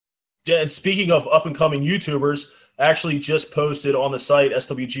Yeah, and speaking of up-and-coming YouTubers, I actually just posted on the site,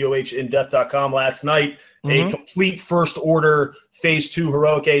 swgohindeath.com, last night, a complete First Order Phase 2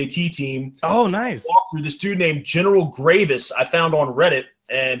 Heroic AAT team. Oh, nice. Walked through this dude named General Grayvus I found on Reddit,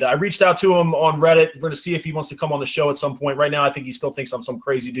 and I reached out to him on Reddit. We're going to see if he wants to come on the show at some point. Right now, I think he still thinks I'm some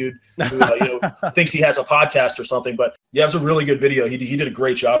crazy dude who thinks he has a podcast or something. But yeah, it was a really good video. He did a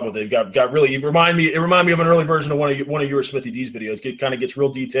great job with it. Got really. It reminded me of an early version of one of your Smithy D's videos. It kind of gets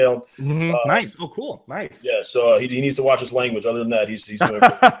real detailed. Nice. Oh, cool. Nice. Yeah. So he needs to watch his language. Other than that, he's doing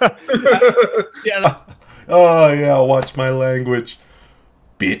yeah. Oh yeah, watch my language,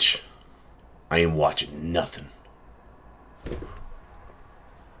 bitch. I ain't watching nothing.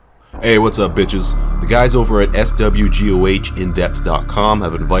 Hey, what's up, bitches? The guys over at swgohindeath.com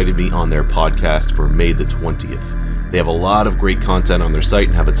have invited me on their podcast for May the 20th. They have a lot of great content on their site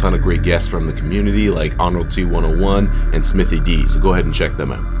and have a ton of great guests from the community like Arnold T101 and Smithy D, so go ahead and check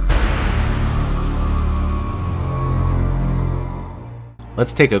them out.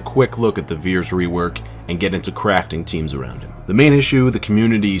 Let's take a quick look at the Veers rework and get into crafting teams around him. The main issue the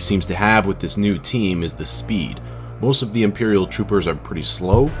community seems to have with this new team is the speed. Most of the Imperial Troopers are pretty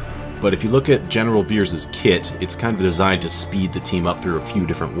slow, but if you look at General Veers' kit, it's kind of designed to speed the team up through a few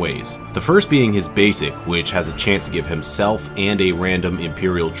different ways. The first being his basic, which has a chance to give himself and a random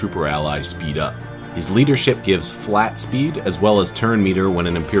Imperial Trooper ally speed up. His leadership gives flat speed, as well as turn meter when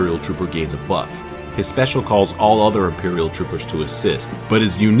an Imperial Trooper gains a buff. His special calls all other Imperial Troopers to assist, but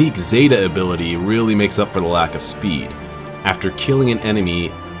his unique Zeta ability really makes up for the lack of speed. After killing an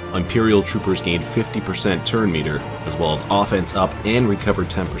enemy, Imperial Troopers gain 50% turn meter, as well as offense up and recover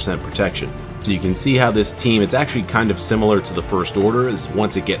 10% protection. So you can see how this team, it's actually kind of similar to the First Order, as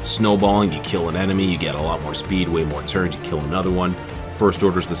once it gets snowballing, you kill an enemy, you get a lot more speed, way more turns, you kill another one. First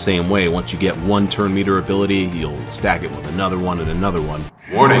Order's the same way. Once you get one turn meter ability, you'll stack it with another one and another one.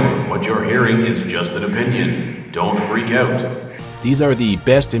 Warning, what you're hearing is just an opinion. Don't freak out. These are the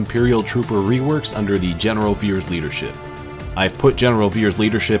best Imperial Trooper reworks under the General Veers leadership. I've put General Veers'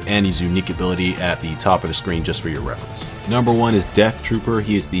 leadership and his unique ability at the top of the screen just for your reference. Number 1 is Death Trooper.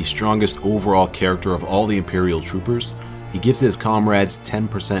 He is the strongest overall character of all the Imperial Troopers. He gives his comrades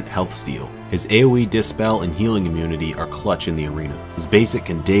 10% health steal. His AoE dispel and healing immunity are clutch in the arena. His basic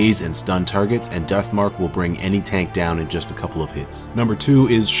can daze and stun targets, and Death Mark will bring any tank down in just a couple of hits. Number 2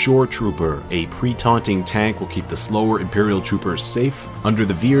 is Shore Trooper. A pre-taunting tank will keep the slower Imperial Troopers safe. Under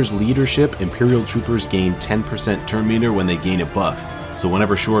the Veers leadership, Imperial Troopers gain 10% turn meter when they gain a buff. So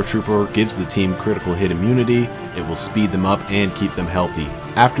whenever Shore Trooper gives the team critical hit immunity, it will speed them up and keep them healthy.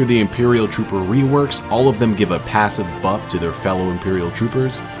 After the Imperial Trooper reworks, all of them give a passive buff to their fellow Imperial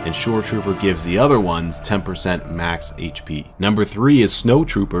Troopers, and Shore Trooper gives the other ones 10% max HP. Number 3 is Snow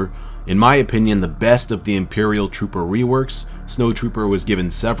Trooper. In my opinion, the best of the Imperial Trooper reworks. Snow Trooper was given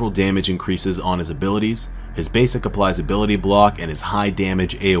several damage increases on his abilities. His basic applies ability block, and his high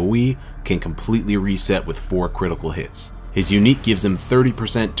damage AoE can completely reset with 4 critical hits. His unique gives him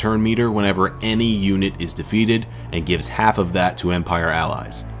 30% turn meter whenever any unit is defeated, and gives half of that to Empire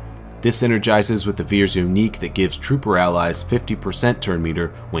allies. This synergizes with the Veers unique that gives Trooper allies 50% turn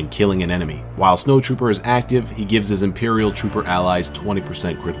meter when killing an enemy. While Snow Trooper is active, he gives his Imperial Trooper allies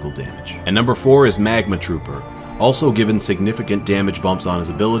 20% critical damage. And number 4 is Magma Trooper. Also given significant damage bumps on his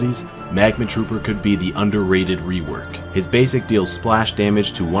abilities, Magma Trooper could be the underrated rework. His basic deals splash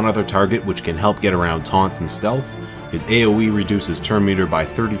damage to one other target, which can help get around taunts and stealth. His AoE reduces turn meter by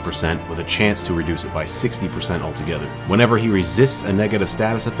 30% with a chance to reduce it by 60% altogether. Whenever he resists a negative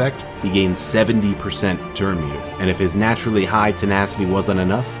status effect, he gains 70% turn meter. And if his naturally high tenacity wasn't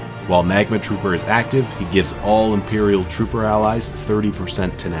enough, while Magma Trooper is active, he gives all Imperial Trooper allies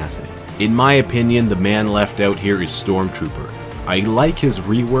 30% tenacity. In my opinion, the man left out here is Stormtrooper. I like his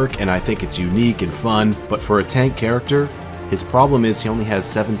rework and I think it's unique and fun, but for a tank character, his problem is he only has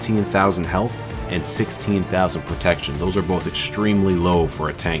 17,000 health and 16,000 protection. Those are both extremely low for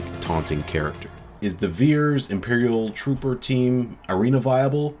a tank taunting character. Is the Veers Imperial Trooper team arena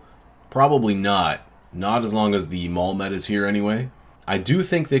viable? Probably not. Not as long as the mall meta is here anyway. I do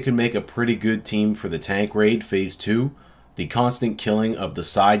think they could make a pretty good team for the tank raid phase 2. The constant killing of the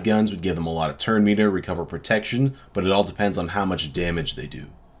side guns would give them a lot of turn meter, recover protection, but it all depends on how much damage they do.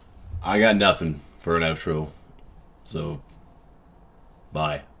 I got nothing for an outro, so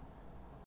bye.